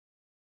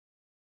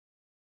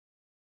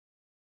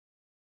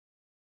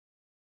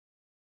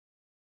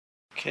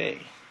Okay,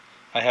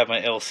 I have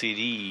my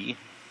LCD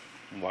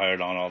wired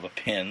on all the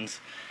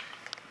pins.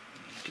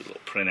 Do a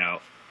little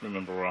printout,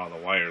 remember where all the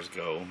wires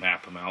go,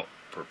 map them out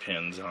per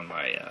pins on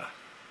my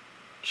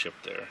chip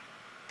there.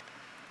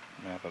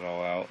 Map it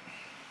all out.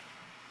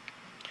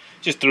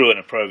 Just threw in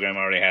a program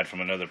I already had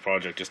from another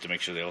project just to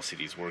make sure the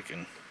LCD's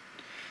working.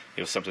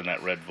 It was something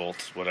that read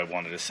volts, what I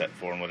wanted to set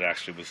for and what it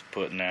actually was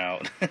putting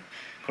out. Of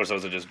course,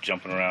 those are just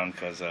jumping around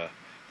because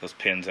those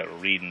pins that were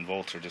reading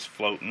volts are just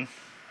floating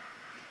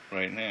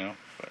right now.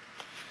 But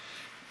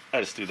I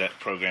just threw that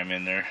program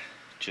in there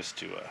just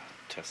to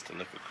test the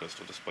liquid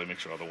crystal display, make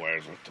sure all the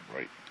wires worked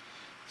right.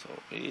 So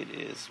it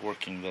is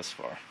working thus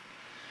far.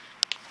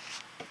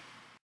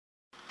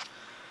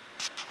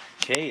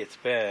 Okay, it's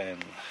been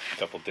a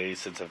couple days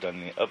since I've done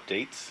the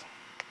updates.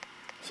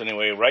 So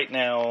anyway, right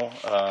now,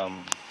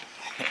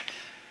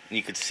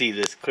 you could see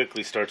this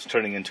quickly starts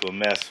turning into a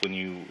mess when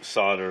you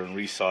solder and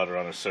resolder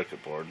on a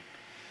circuit board.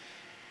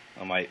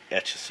 I might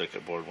etch a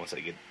circuit board once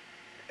I get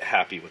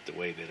happy with the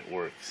way that it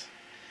works.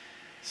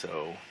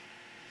 So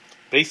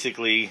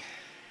basically,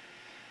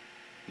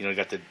 you know, I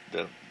got the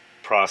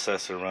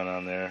processor run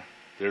on there.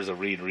 There's a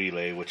read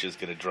relay, which is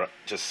going to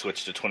just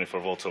switch to 24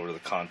 volts over to the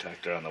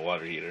contactor on the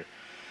water heater.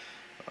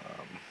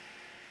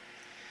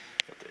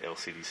 Got the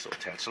LCD still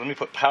attached. So let me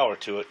put power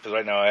to it, because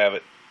right now I have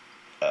it,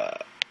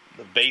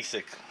 the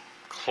basic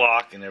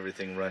clock and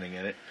everything running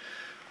in it.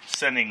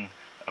 Sending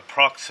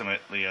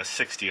approximately a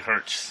 60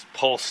 hertz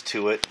pulse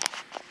to it,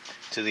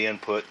 to the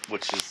input,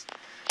 which is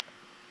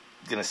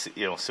going to,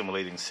 you know,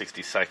 simulating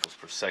 60 cycles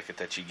per second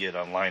that you get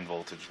on line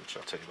voltage, which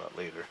I'll tell you about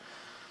later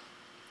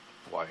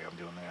why I'm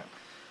doing that.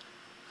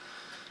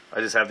 I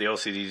just have the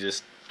LCD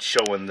just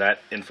showing that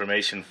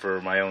information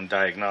for my own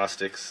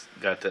diagnostics.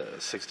 Got the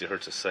 60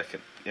 hertz a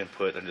second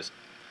input and just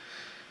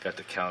got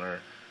the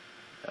counter.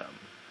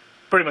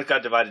 Pretty much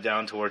got divided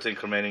down towards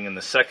incrementing in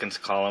the seconds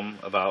column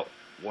about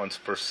once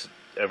per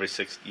every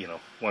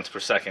once per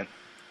second.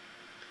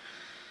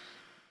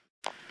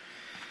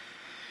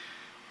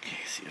 Okay,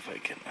 see if I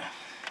can.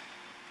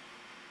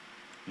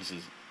 This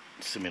is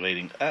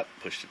simulating.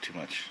 Pushed it too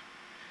much.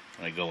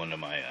 And I go into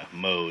my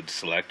mode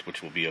select,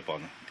 which will be up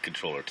on the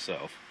controller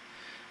itself.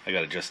 I got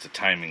to adjust the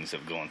timings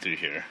of going through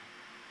here.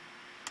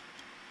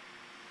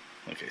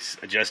 Okay,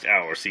 adjust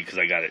hour. See, because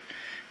I got it.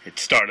 It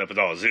started up with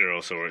all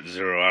 0, so we're at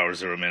 0 hours,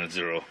 0 minutes,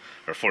 0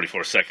 or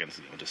 44 seconds.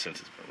 You know, just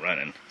since it's been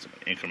running, so I'm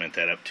gonna increment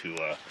that up to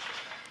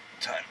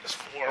time is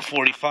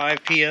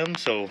 4:45 p.m.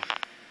 So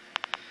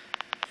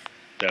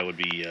that would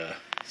be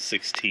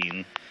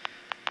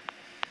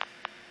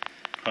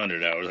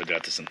 1600 hours. I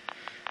got this in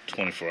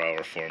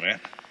 24-hour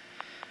format.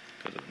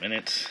 Go to the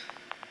minutes.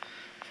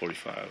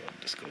 45. I'll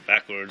just go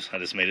backwards. I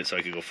just made it so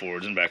I could go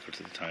forwards and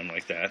backwards at the time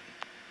like that.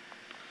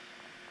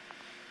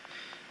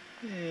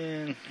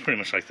 And pretty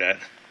much like that.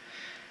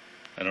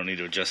 I don't need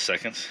to adjust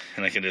seconds,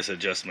 and I can just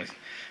adjust my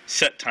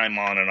set time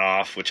on and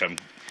off, which I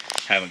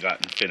haven't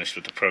gotten finished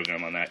with the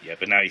program on that yet.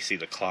 But now you see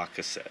the clock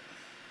is set.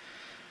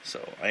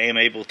 So I am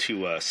able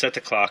to set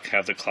the clock,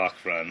 have the clock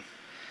run.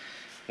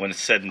 When it's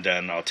said and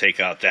done, I'll take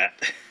out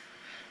that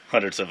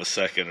hundredths of a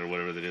second or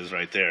whatever that is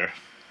right there.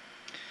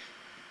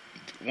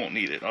 Won't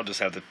need it. I'll just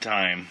have the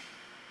time,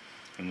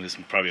 and this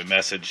is probably a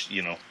message,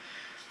 you know,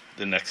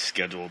 the next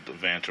scheduled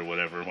event or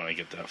whatever when I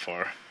get that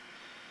far.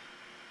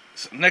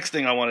 So next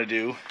thing I want to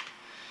do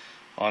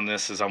on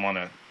this is I want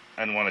to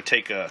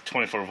take a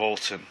 24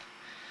 volts and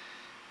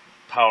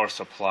power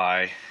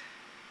supply,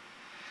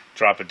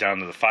 drop it down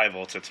to the 5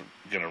 volts. It's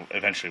going to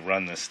eventually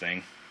run this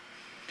thing,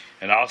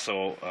 and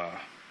also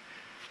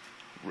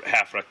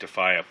half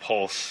rectify a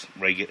pulse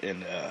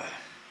and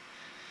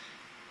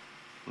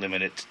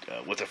limit it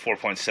with a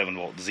 4.7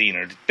 volt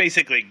Zener.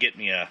 Basically get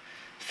me a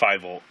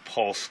 5 volt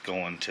pulse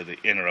going to the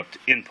interrupt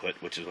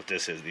input, which is what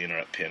this is, the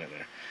interrupt pin in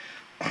there.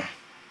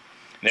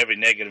 And every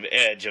negative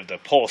edge of the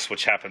pulse,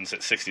 which happens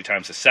at 60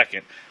 times a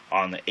second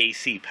on the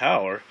AC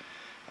power,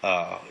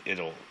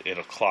 it'll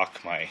clock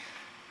my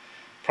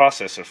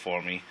processor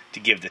for me to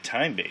give the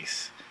time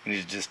base. And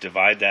you just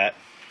divide that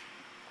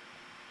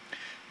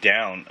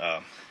down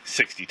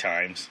 60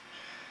 times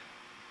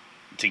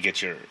to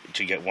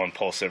get one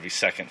pulse every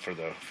second for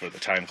the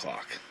time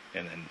clock,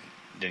 and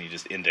then you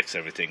just index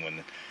everything. When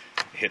it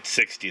hits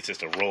 60, it's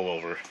just a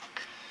rollover.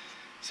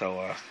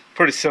 So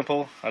pretty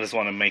simple. I just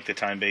want to make the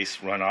time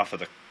base run off of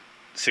the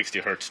 60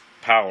 hertz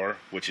power,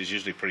 which is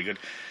usually pretty good.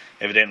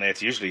 Evidently,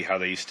 that's usually how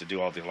they used to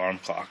do all the alarm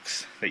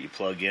clocks that you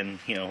plug in,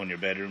 you know, in your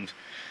bedrooms,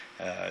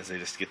 is they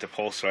just get the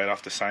pulse right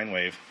off the sine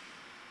wave.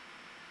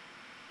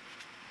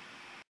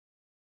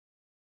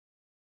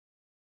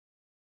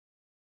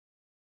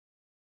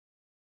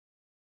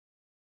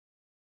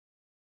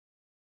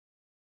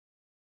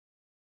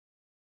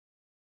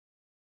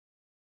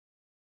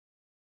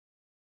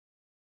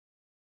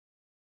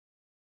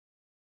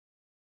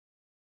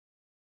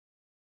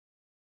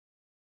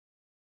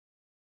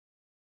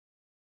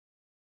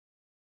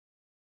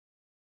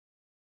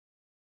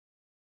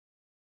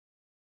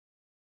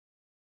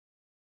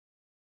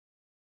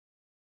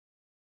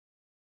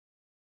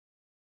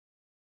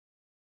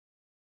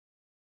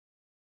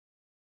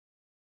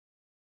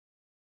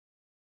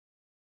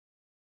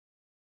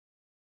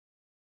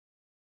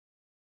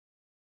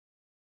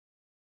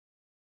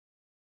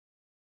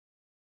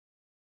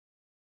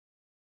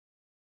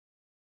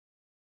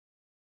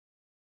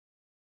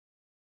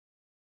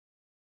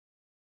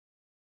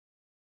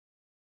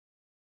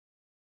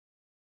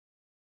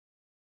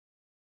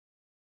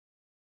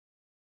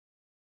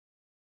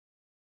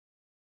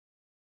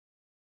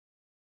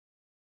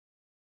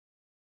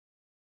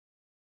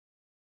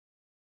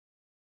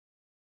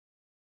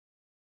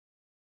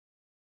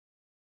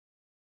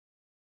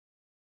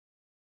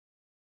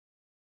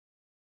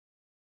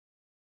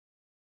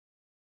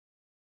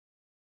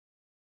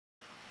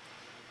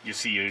 you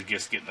see you're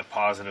just getting the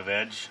positive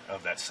edge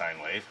of that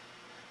sine wave.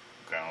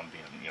 Ground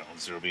being,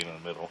 zero being in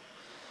the middle.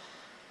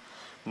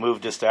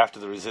 Move just after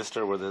the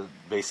resistor where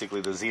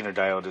basically the Zener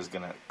diode is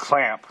going to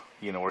clamp,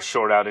 or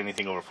short out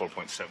anything over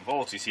 4.7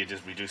 volts. You see it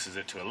just reduces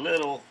it to a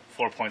little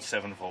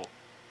 4.7 volt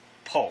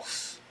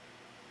pulse.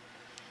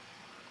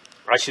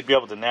 I should be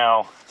able to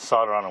now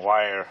solder on a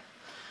wire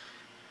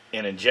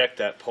and inject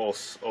that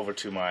pulse over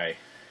to my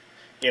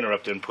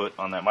interrupt input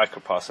on that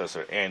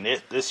microprocessor, and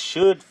this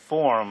should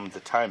form the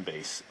time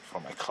base for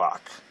my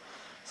clock.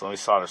 So let me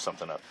solder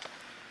something up.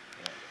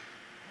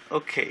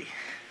 Okay,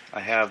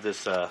 I have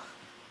this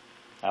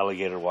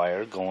alligator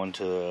wire going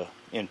to the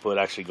input.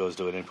 Actually goes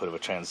to an input of a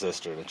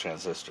transistor, and the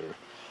transistor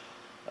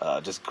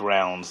just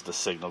grounds the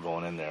signal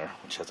going in there,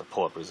 which has a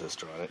pull-up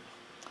resistor on it.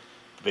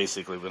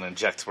 Basically, we're going to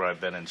inject where I've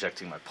been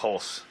injecting my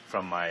pulse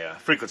from my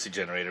frequency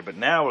generator, but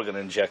now we're going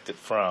to inject it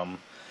from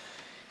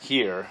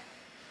here.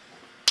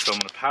 So I'm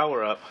going to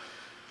power up,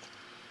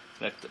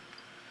 connect the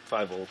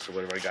 5 volts or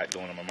whatever I got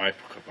going on my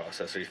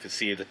microprocessor. You can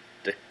see that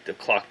the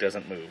clock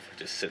doesn't move,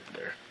 it's just sitting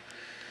there.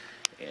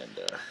 And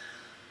I'm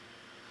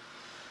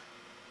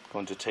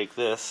going to take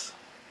this,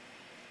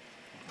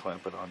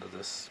 clamp it onto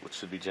this, which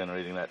should be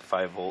generating that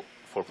 5 volt,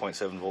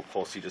 4.7 volt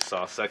pulse you just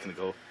saw a second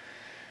ago.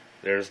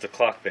 There's the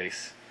clock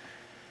base.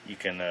 You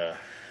can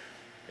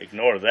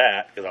ignore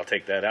that because I'll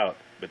take that out,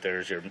 but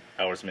there's your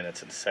hours,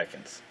 minutes, and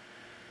seconds,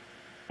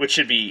 which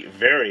should be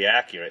very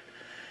accurate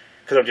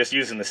because I'm just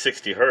using the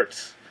 60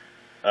 hertz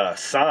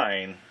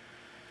sine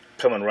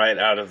coming right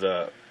out of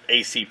the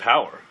AC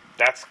power.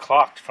 That's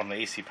clocked from the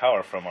AC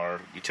power from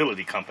our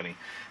utility company,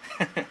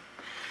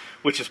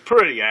 which is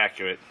pretty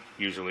accurate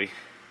usually.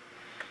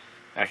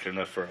 Accurate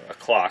enough for a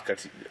clock.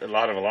 That's a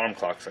lot of alarm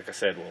clocks, like I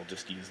said, will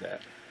just use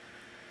that.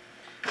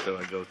 So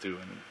I go through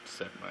and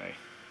set my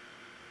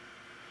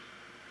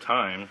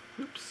time.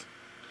 Oops,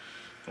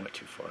 I went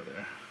too far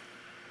there.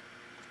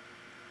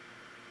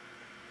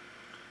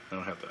 I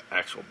don't have the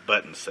actual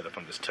button set up,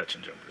 I'm just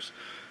touching jumpers.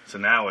 So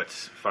now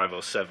it's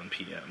 5:07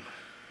 p.m.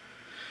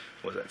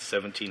 Was that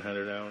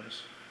 1700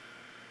 hours?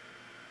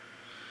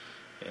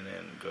 And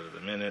then go to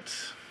the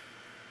minutes.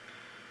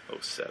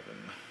 07.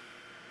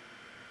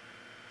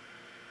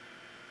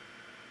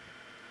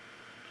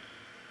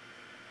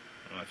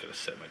 I'm not going to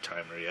set my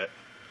timer yet.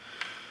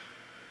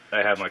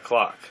 I have my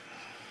clock.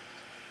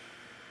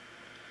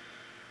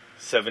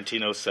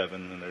 17:07,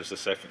 and there's the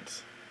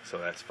seconds. So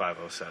that's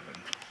 5:07.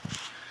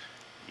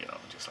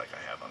 Just like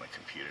I have on the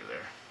computer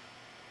there.